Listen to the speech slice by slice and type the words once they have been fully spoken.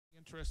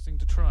interesting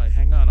to try.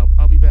 Hang on,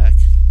 I'll be back.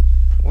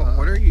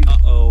 What are you?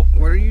 Uh-oh.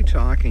 What are you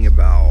talking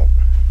about?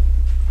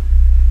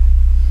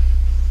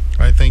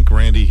 I think,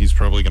 Randy, he's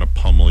probably going to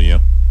pummel you.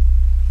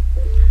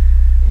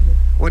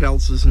 What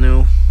else is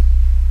new?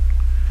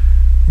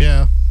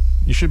 Yeah,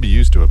 you should be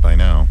used to it by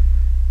now.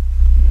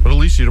 But at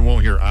least you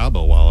won't hear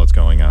ABBA while it's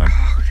going on.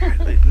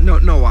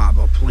 No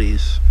ABBA,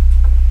 please.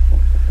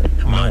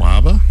 No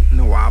ABBA?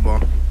 No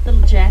ABBA.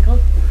 Little jackal.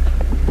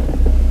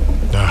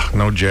 Ugh,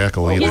 no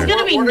jackal He's either.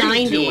 gonna be What are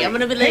you 90. doing? I'm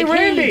gonna be Hey, like,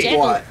 hey, Randy. jackal.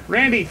 What?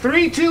 Randy,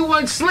 3, 2,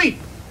 1, sleep.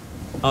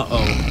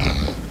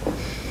 Uh-oh.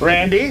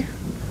 Randy,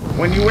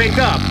 when you wake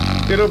up,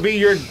 it'll be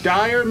your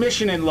dire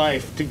mission in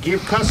life to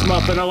give Cuss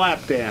Muffin a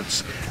lap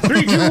dance.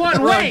 3, 2, 1,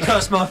 Run, wake!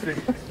 Cuss Muffin.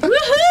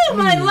 Woohoo!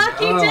 My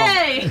lucky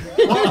day.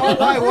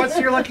 Why? What's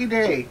your lucky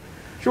day?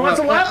 She wants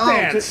a lap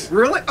dance.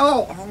 Really?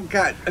 Oh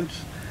God!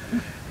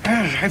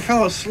 I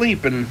fell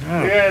asleep and.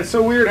 Yeah, it's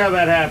so weird how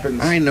that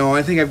happens. I know.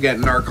 I think I've got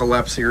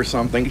narcolepsy or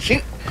something.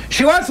 She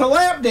wants a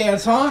lap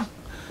dance, huh?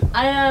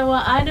 I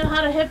know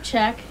how to hip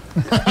check.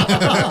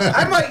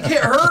 I might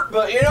get hurt,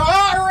 but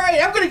all right.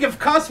 I'm gonna give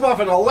Cuss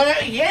Muffin a lap.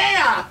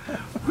 Yeah.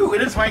 Ooh,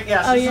 it is my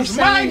guess. Oh, this you're is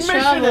so my in mission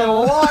in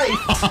trouble.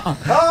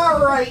 life. All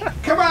right,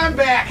 come on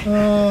back.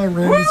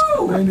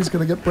 Randy's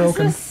gonna get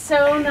broken. This is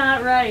so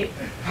not right.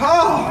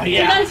 Oh Did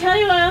yeah. I tell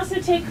you I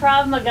also take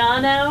Krav Maga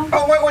now?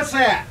 Oh wait, what's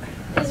that?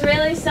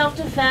 Israeli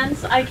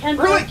self-defense. I can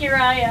Really? poke your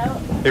eye out.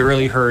 It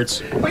really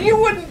hurts. Well, you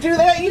wouldn't do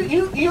that.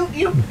 You.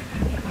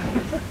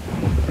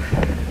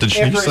 Did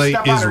she After I say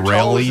step on her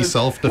Israeli toes and-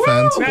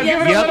 self-defense? Now give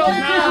it a Yep. little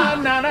na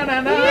na na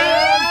na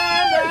na.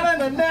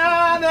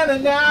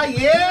 Na,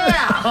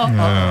 yeah.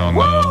 Oh,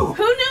 no.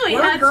 Who knew he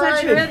We're had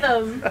such grinding.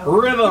 rhythm?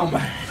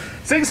 Rhythm.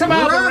 Sing some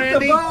ABBA, Rock the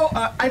Randy. boat.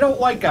 I don't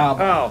like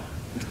ABBA. Oh.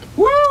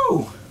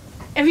 Woo!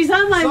 If he's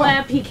on my So-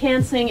 lap, he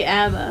can't sing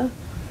ABBA.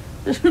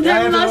 Yeah,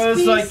 There if must it was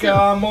be like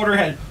some...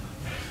 Motorhead.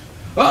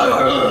 I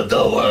heard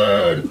the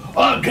word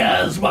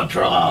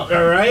orgasmatron.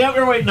 All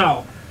right, wait,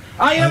 no.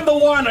 I am the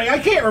one. I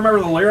can't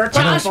remember the lyrics.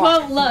 Josh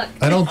won't look.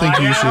 I don't think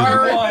you should.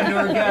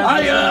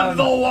 I am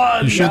the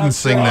one. You shouldn't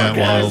sing that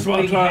while.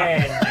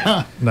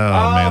 No,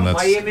 man, My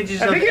that's.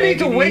 images I of think you need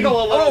to agony.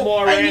 wiggle a little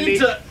more, Randy.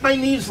 My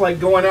knee's like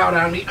going out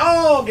on me.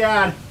 Oh,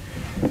 God.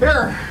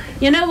 Here.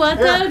 You know what,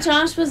 though?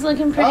 Josh was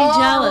looking pretty All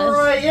jealous.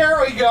 right, here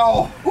we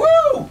go.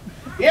 Woo!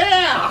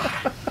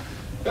 Yeah.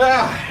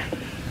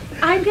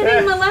 I'm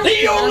getting molested.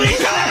 The only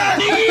card I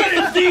need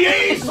is the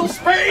ace of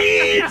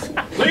spades.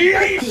 The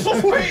ace of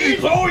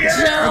spades. Oh,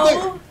 yeah.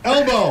 Joe.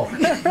 Elbow!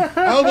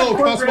 Elbow,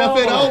 Cuss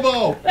Muffin,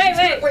 elbow!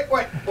 Wait.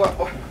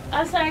 What?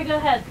 I'm sorry, go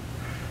ahead.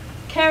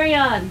 Carry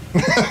on.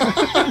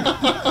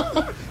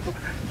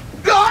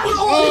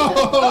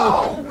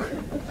 Oh!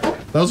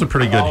 That was a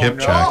pretty good hip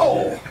check.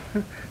 Oh!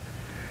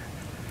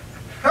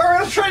 All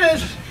right, let's try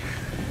this.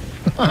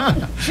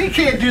 She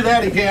can't do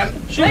that again.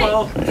 She Wait.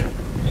 will.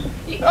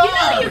 You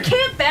know you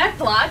can't back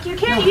block. You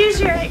can't use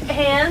your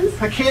hands.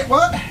 I can't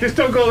what? Just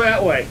don't go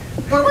that way.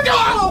 Where we go?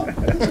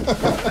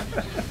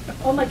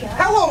 Oh my god.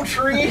 Hello,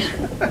 tree.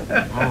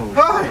 Oh,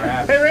 Hi.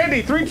 crap. Hey,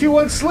 Randy, 3, 2,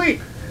 1, sleep.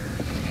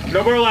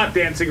 No more lap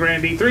dancing,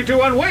 Randy. 3, 2,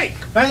 1, wake.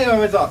 Hey,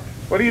 what's up?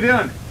 What are you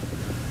doing?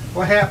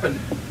 What happened?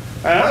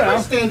 I Why don't am I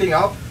know. standing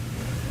up?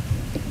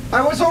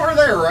 I was over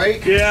there,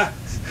 right? Yeah.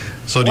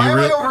 So do Why you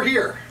am I over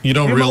here? you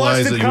don't You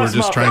realize that molested you were Cuss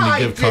just Muffin. trying I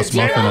to give did, Cuss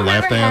yeah. Muffin a You've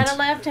lap never dance? had a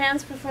lap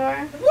dance before?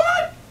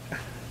 What?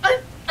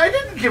 I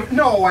didn't give.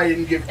 No, I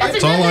didn't give. That's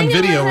It's a all good on thing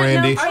it video, wasn't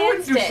no Randy. I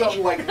wouldn't do pants day.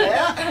 something like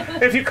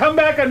that. If you come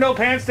back on no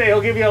pants day,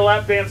 he'll give you a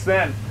lap dance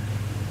then.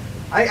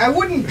 I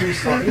wouldn't do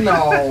something.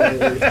 No.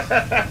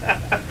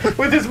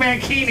 With his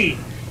mankini.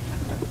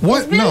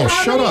 What? It's been No,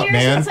 how shut many up, years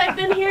man. Since I've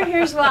been here,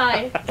 here's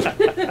why.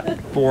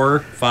 4,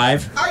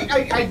 5.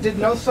 I did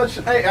no such.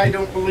 I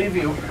don't believe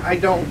you. I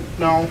don't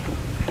know.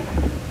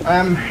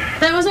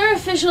 That was our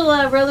official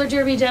roller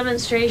derby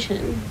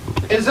demonstration.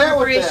 Is that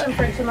what Preparation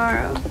that? for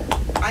tomorrow.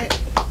 I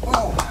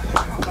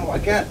don't know. I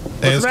got.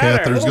 As the Cat,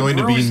 matter? there's going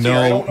to be bruised here.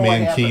 I no don't know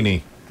what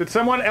mankini. Did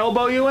someone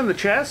elbow you in the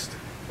chest?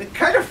 It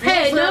kind of feels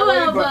Hey, that no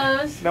way, but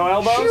elbows. No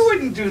elbows? She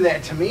wouldn't do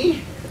that to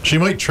me. She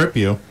might trip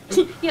you.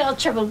 Yeah, I'll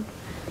trip 'em.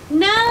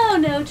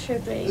 No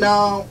tripping.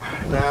 No.